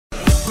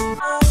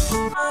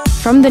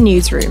From the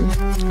newsroom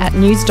at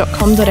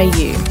news.com.au.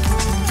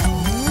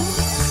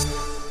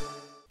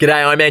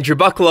 G'day, I'm Andrew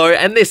Bucklow,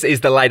 and this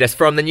is the latest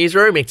from the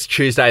newsroom. It's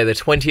Tuesday, the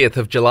 20th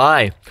of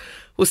July.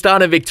 We'll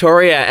start in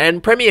Victoria,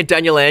 and Premier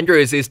Daniel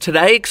Andrews is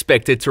today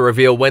expected to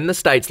reveal when the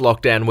state's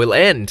lockdown will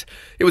end.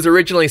 It was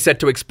originally set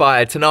to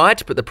expire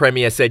tonight, but the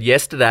Premier said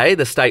yesterday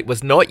the state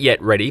was not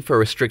yet ready for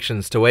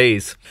restrictions to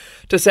ease.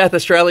 To South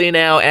Australia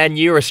now, and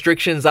new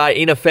restrictions are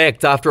in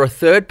effect after a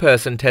third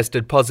person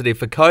tested positive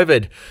for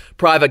COVID.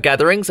 Private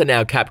gatherings are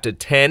now capped at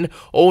 10,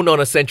 all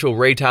non-essential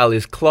retail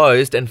is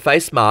closed, and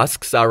face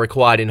masks are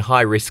required in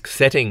high-risk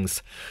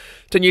settings.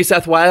 To New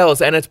South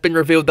Wales, and it's been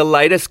revealed the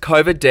latest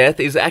COVID death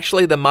is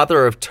actually the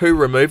mother of two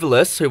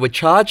removalists who were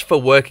charged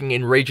for working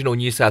in regional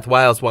New South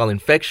Wales while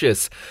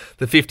infectious.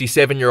 The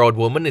 57-year-old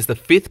woman is the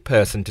fifth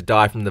person to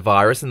die from the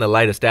virus in the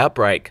latest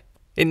outbreak.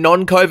 In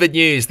non-COVID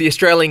news, the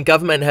Australian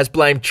government has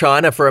blamed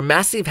China for a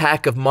massive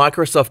hack of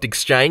Microsoft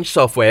Exchange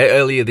software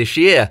earlier this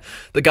year.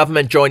 The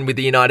government joined with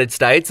the United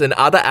States and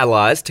other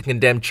allies to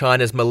condemn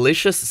China's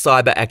malicious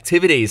cyber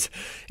activities.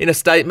 In a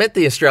statement,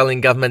 the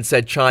Australian government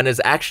said China's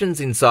actions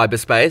in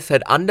cyberspace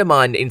had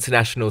undermined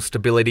international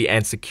stability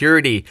and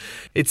security.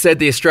 It said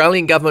the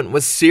Australian government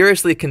was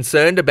seriously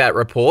concerned about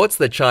reports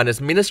that China's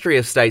Ministry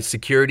of State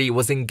Security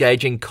was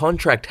engaging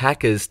contract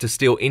hackers to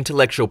steal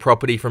intellectual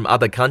property from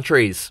other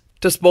countries.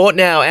 To sport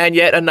now, and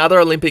yet another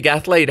Olympic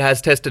athlete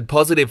has tested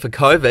positive for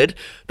COVID.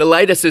 The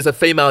latest is a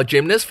female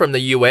gymnast from the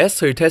US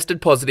who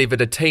tested positive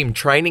at a team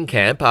training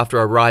camp after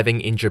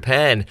arriving in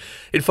Japan.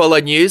 It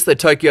followed news that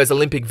Tokyo's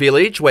Olympic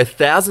Village, where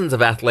thousands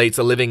of athletes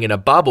are living in a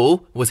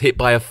bubble, was hit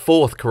by a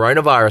fourth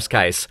coronavirus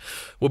case.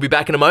 We'll be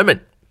back in a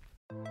moment.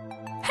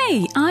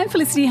 Hey, I'm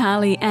Felicity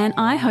Harley and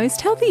I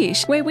host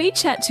Healthyish, where we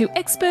chat to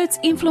experts,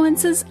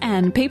 influencers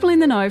and people in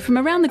the know from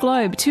around the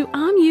globe to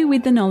arm you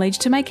with the knowledge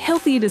to make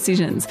healthier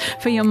decisions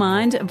for your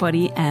mind,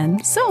 body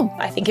and soul.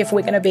 I think if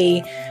we're going to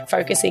be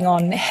focusing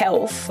on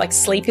health, like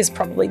sleep is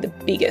probably the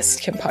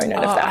biggest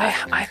component of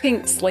that. I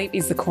think sleep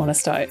is the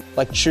cornerstone.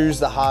 Like choose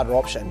the harder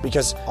option,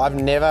 because I've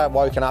never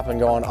woken up and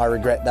gone, I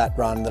regret that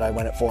run that I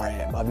went at 4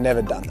 a.m. I've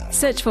never done that.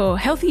 Search for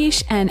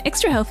Healthyish and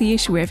Extra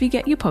Healthyish wherever you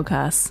get your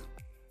podcasts.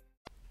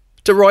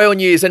 To royal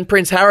news, and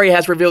Prince Harry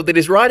has revealed that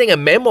he's writing a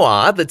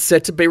memoir that's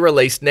set to be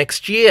released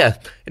next year.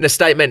 In a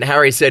statement,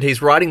 Harry said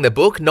he's writing the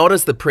book not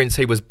as the prince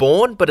he was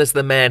born, but as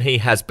the man he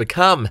has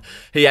become.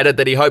 He added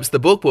that he hopes the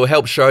book will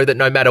help show that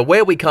no matter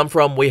where we come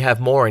from, we have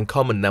more in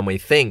common than we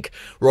think.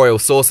 Royal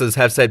sources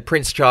have said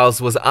Prince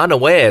Charles was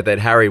unaware that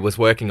Harry was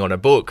working on a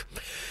book.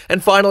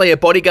 And finally, a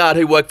bodyguard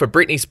who worked for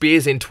Britney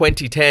Spears in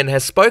 2010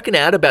 has spoken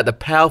out about the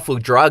powerful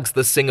drugs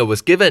the singer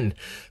was given.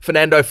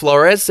 Fernando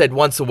Flores said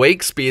once a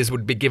week Spears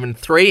would be given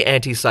 3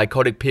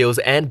 antipsychotic pills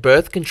and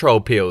birth control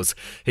pills.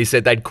 He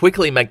said they'd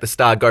quickly make the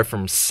star go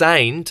from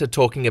sane to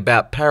talking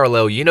about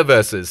parallel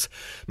universes.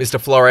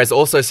 Mr. Flores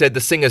also said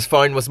the singer's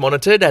phone was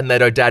monitored and that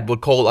her dad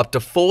would call up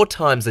to 4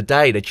 times a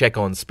day to check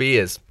on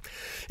Spears.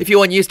 If you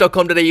want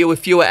news.com.au with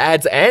fewer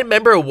ads and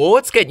member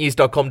awards, get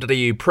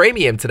news.com.au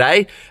premium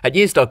today at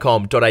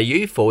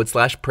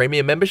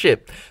news.com.au/premium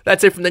membership.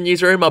 That's it from the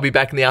newsroom. I'll be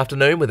back in the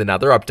afternoon with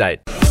another update.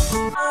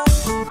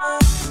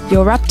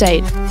 Your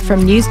update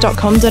from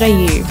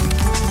news.com.au.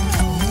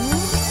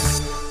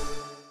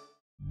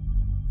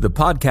 The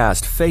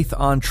podcast Faith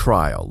on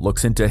Trial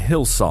looks into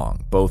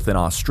Hillsong, both in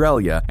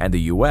Australia and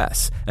the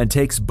US, and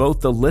takes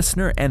both the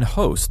listener and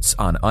hosts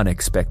on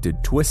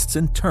unexpected twists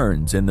and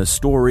turns in the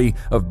story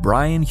of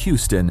Brian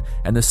Houston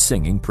and the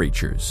Singing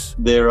Preachers.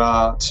 There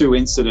are 2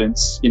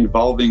 incidents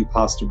involving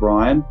Pastor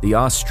Brian. The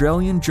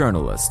Australian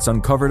journalists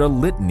uncovered a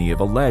litany of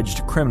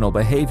alleged criminal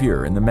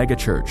behavior in the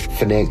megachurch.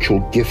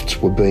 Financial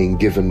gifts were being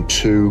given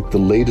to the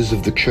leaders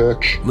of the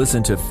church.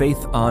 Listen to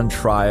Faith on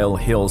Trial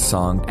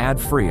Hillsong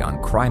ad-free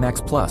on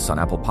Crimex Plus on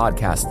Apple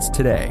Podcasts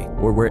today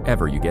or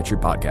wherever you get your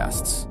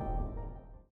podcasts.